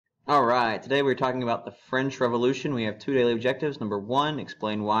All right, today we're talking about the French Revolution. We have two daily objectives. Number one,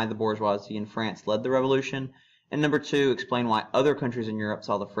 explain why the bourgeoisie in France led the revolution. And number two, explain why other countries in Europe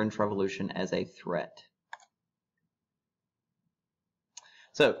saw the French Revolution as a threat.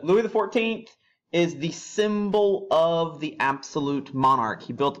 So, Louis XIV is the symbol of the absolute monarch.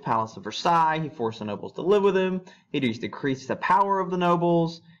 He built the Palace of Versailles. He forced the nobles to live with him. He decreased the power of the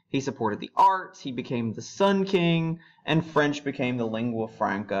nobles. He supported the arts. He became the Sun King. And French became the lingua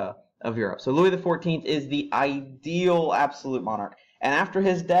franca of Europe. So Louis XIV is the ideal absolute monarch. And after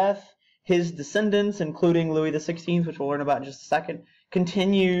his death, his descendants, including Louis XVI, which we'll learn about in just a second,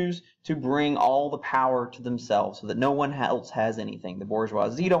 continues to bring all the power to themselves so that no one else has anything. The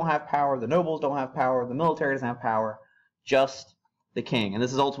bourgeoisie don't have power, the nobles don't have power, the military doesn't have power, just the king. And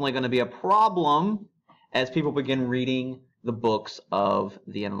this is ultimately going to be a problem as people begin reading the books of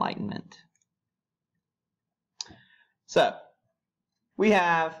the Enlightenment. So, we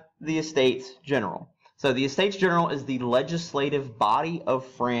have the Estates General. So the Estates General is the legislative body of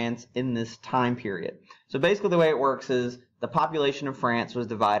France in this time period. So basically the way it works is the population of France was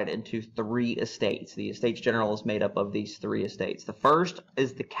divided into three estates. The Estates General is made up of these three estates. The first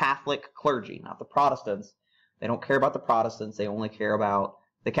is the Catholic clergy, not the Protestants. They don't care about the Protestants. They only care about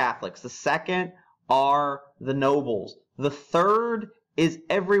the Catholics. The second are the nobles. The third is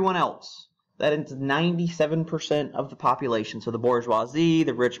everyone else. That is 97% of the population. So the bourgeoisie,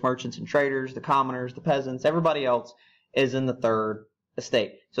 the rich merchants and traders, the commoners, the peasants, everybody else is in the third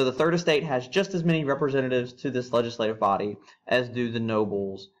estate. So the third estate has just as many representatives to this legislative body as do the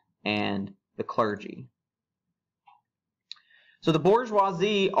nobles and the clergy. So the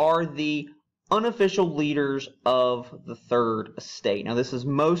bourgeoisie are the unofficial leaders of the third estate. Now this is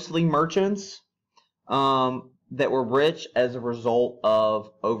mostly merchants that were rich as a result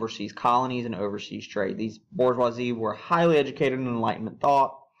of overseas colonies and overseas trade. These bourgeoisie were highly educated in Enlightenment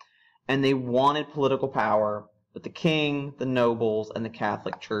thought, and they wanted political power, but the king, the nobles, and the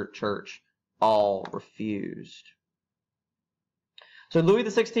Catholic Church all refused. So Louis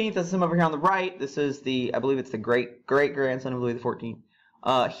XVI, that's him over here on the right. This is I believe it's the great-grandson of Louis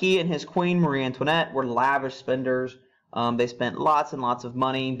XIV. He and his queen, Marie Antoinette, were lavish spenders. They spent lots and lots of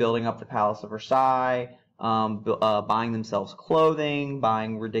money building up the Palace of Versailles, buying themselves clothing,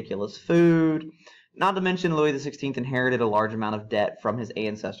 buying ridiculous food. Not to mention Louis XVI inherited a large amount of debt from his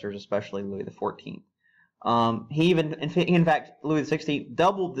ancestors, especially Louis XIV. In fact, Louis XVI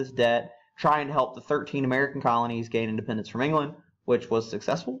doubled this debt trying to help the 13 American colonies gain independence from England, which was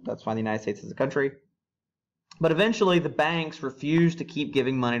successful. That's why the United States is a country. But eventually the banks refused to keep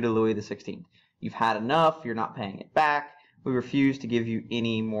giving money to Louis XVI. You've had enough, you're not paying it back. We refuse to give you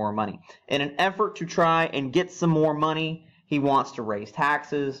any more money. In an effort to try and get some more money, he wants to raise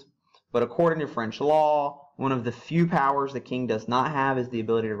taxes. But according to French law, one of the few powers the king does not have is the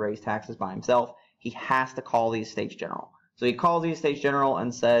ability to raise taxes by himself. He has to call the Estates General. So he calls the Estates General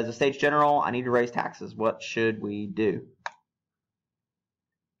and says, Estates General, I need to raise taxes. What should we do?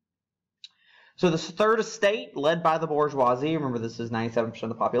 So the third estate, led by the bourgeoisie, remember this is 97% of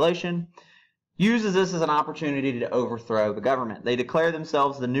the population, uses this as an opportunity to overthrow the government. They declare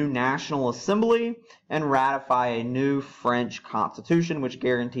themselves the new National Assembly and ratify a new French constitution which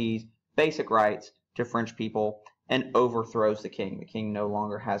guarantees basic rights to French people and overthrows the king. The king no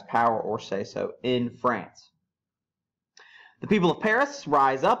longer has power or say-so in France. The people of Paris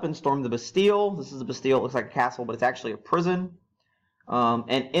rise up and storm the Bastille. This is a Bastille. It looks like a castle, but it's actually a prison.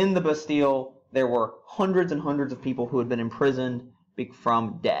 And in the Bastille, there were hundreds and hundreds of people who had been imprisoned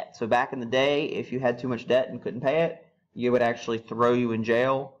from debt. So back in the day, if you had too much debt and couldn't pay it, you would actually throw you in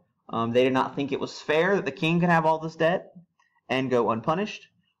jail. They did not think it was fair that the king could have all this debt and go unpunished,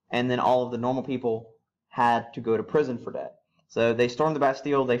 and then all of the normal people had to go to prison for debt. So they stormed the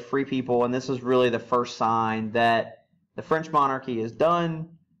Bastille, they free people, and this is really the first sign that the French monarchy is done.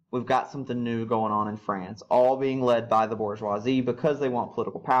 We've got something new going on in France, all being led by the bourgeoisie because they want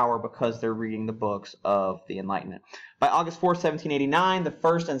political power, because they're reading the books of the Enlightenment. By August 4, 1789, the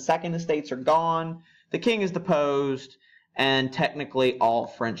first and second estates are gone, the king is deposed, and technically all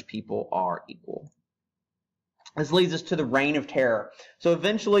French people are equal. This leads us to the Reign of Terror. So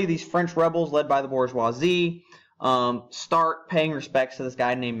eventually these French rebels led by the bourgeoisie start paying respects to this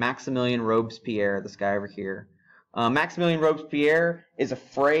guy named Maximilien Robespierre, this guy over here. Maximilien Robespierre is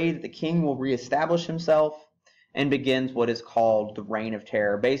afraid that the king will reestablish himself and begins what is called the Reign of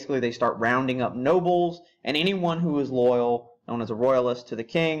Terror. Basically, they start rounding up nobles and anyone who is loyal, known as a royalist, to the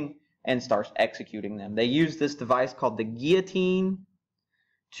king, and starts executing them. They use this device called the guillotine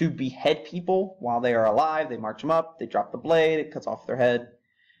to behead people while they are alive. They march them up, they drop the blade, it cuts off their head.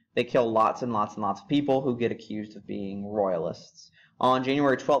 They kill lots and lots and lots of people who get accused of being royalists. On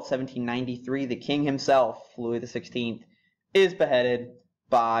January 12, 1793, the king himself, Louis XVI, is beheaded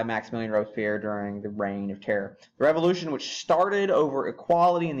by Maximilien Robespierre during the Reign of Terror. The revolution, which started over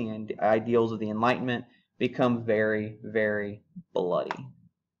equality and the ideals of the Enlightenment, becomes very, very bloody.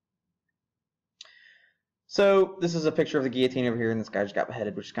 So this is a picture of the guillotine over here, and this guy just got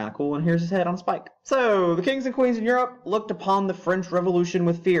beheaded, which is kind of cool, and here's his head on a spike. So the kings and queens in Europe looked upon the French Revolution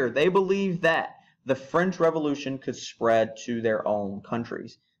with fear. They believed that the French Revolution could spread to their own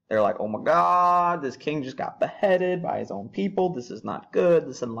countries. They're like, oh my God, this king just got beheaded by his own people. This is not good.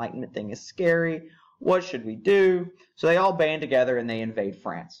 This Enlightenment thing is scary. What should we do? So they all band together and they invade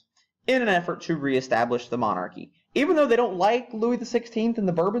France in an effort to reestablish the monarchy. Even though they don't like Louis XVI and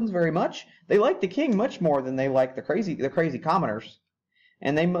the Bourbons very much, they like the king much more than they like the crazy commoners.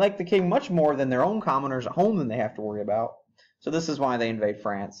 And they like the king much more than their own commoners at home than they have to worry about. So this is why they invade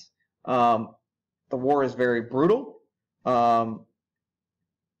France. The war is very brutal.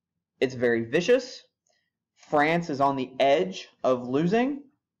 It's very vicious. France is on the edge of losing.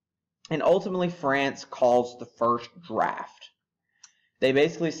 And ultimately, France calls the first draft. They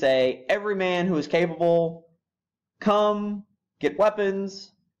basically say, every man who is capable, come, get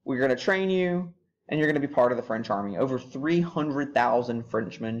weapons, we're going to train you, and you're going to be part of the French army. Over 300,000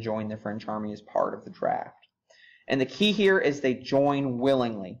 Frenchmen join the French army as part of the draft. And the key here is they join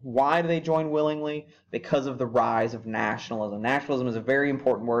willingly. Why do they join willingly? Because of the rise of nationalism. Nationalism is a very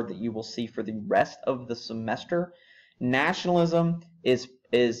important word that you will see for the rest of the semester. Nationalism is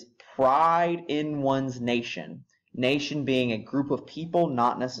pride in one's nation. Nation being a group of people,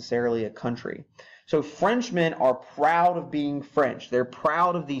 not necessarily a country. So Frenchmen are proud of being French. They're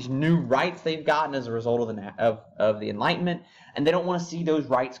proud of these new rights they've gotten as a result of the Enlightenment, and they don't want to see those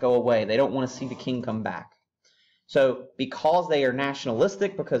rights go away. They don't want to see the king come back. So because they are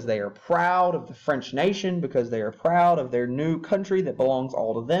nationalistic, because they are proud of the French nation, because they are proud of their new country that belongs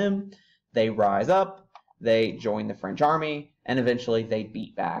all to them, they rise up, they join the French army, and eventually they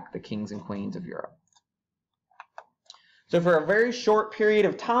beat back the kings and queens of Europe. So for a very short period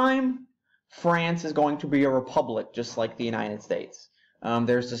of time, France is going to be a republic, just like the United States.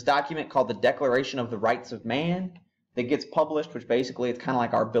 There's this document called the Declaration of the Rights of Man that gets published, which basically it's kind of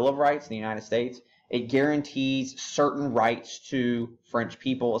like our Bill of Rights in the United States. It guarantees certain rights to French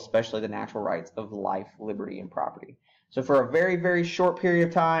people, especially the natural rights of life, liberty, and property. So for a very, very short period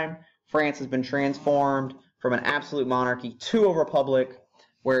of time, France has been transformed from an absolute monarchy to a republic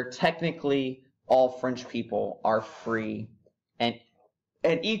where technically all French people are free and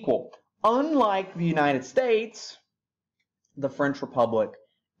equal. Unlike the United States, the French Republic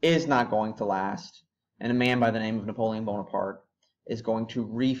is not going to last, and a man by the name of Napoleon Bonaparte is going to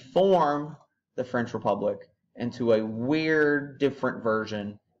reform the French Republic into a weird, different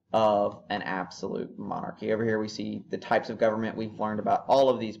version of an absolute monarchy. Over here we see the types of government. We've learned about all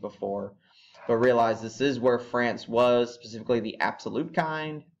of these before, but realize this is where France was, specifically the absolute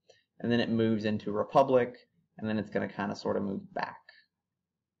kind, and then it moves into republic, and then it's going to kind of sort of move back.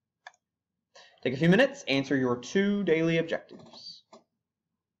 Take a few minutes, answer your 2 daily objectives.